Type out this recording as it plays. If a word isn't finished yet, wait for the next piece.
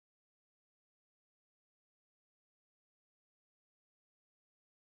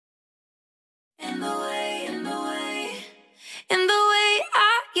In the way, in the way, in the way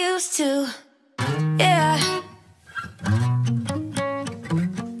I used to, yeah.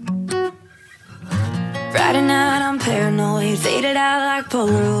 Friday night I'm paranoid, faded out like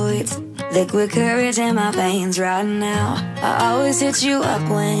Polaroids. Liquid courage in my veins right now. I always hit you up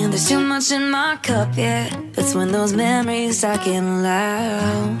when there's too much in my cup, yeah. That's when those memories start getting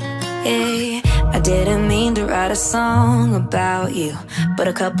loud, yeah. I didn't mean to write a song about you, but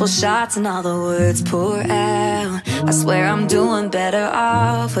a couple shots and all the words pour out. I swear I'm doing better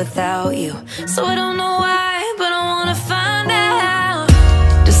off without you. So I don't know why, but I wanna find out.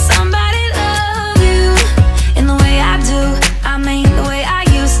 Does somebody love you in the way I do? I mean the way I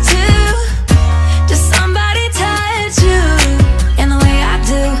used to. Does somebody touch you in the way I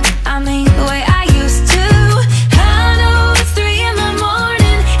do? I mean the way I used to. I know it's 3 in the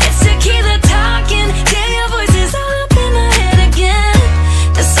morning, it's tequila talking, yeah, your voice is all up in my head again.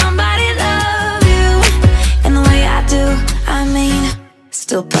 Does somebody love you in the way I do? I mean,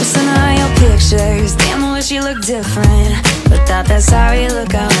 still posting all your pictures, damn, I wish you looked different without that sorry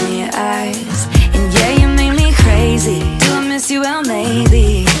look out in your eyes. And yeah, you made me crazy. Do I miss you? Well,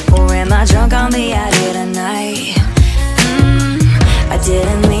 maybe. Or am I drunk on the idea tonight? I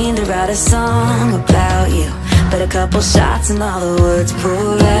didn't mean to write a song about you, but a couple shots and all the words pour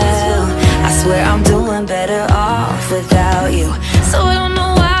out. I swear I'm doing better off without you. So I don't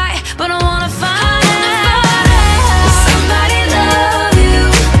know why, but I wanna find out. Does somebody love you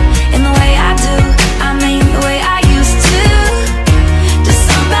in the way I do? I mean the way I used to. Does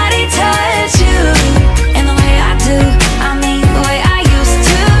somebody touch you in the way I do? I mean the way I used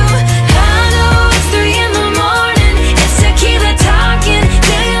to. I know it's 3 in the morning, it's tequila talking,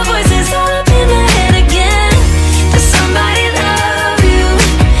 yeah, your voice is all up in my head again. Does somebody love you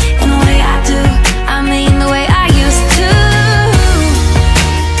in the way I do? I mean the way I used to.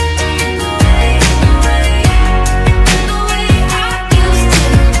 In the way, in the way, in the way I used to,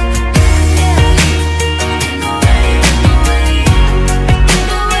 yeah. In the way, in the way, in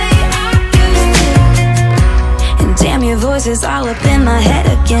the way I used to. And damn, your voice is all up in my head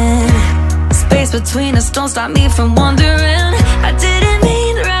again. Space between us don't stop me from wondering. I didn't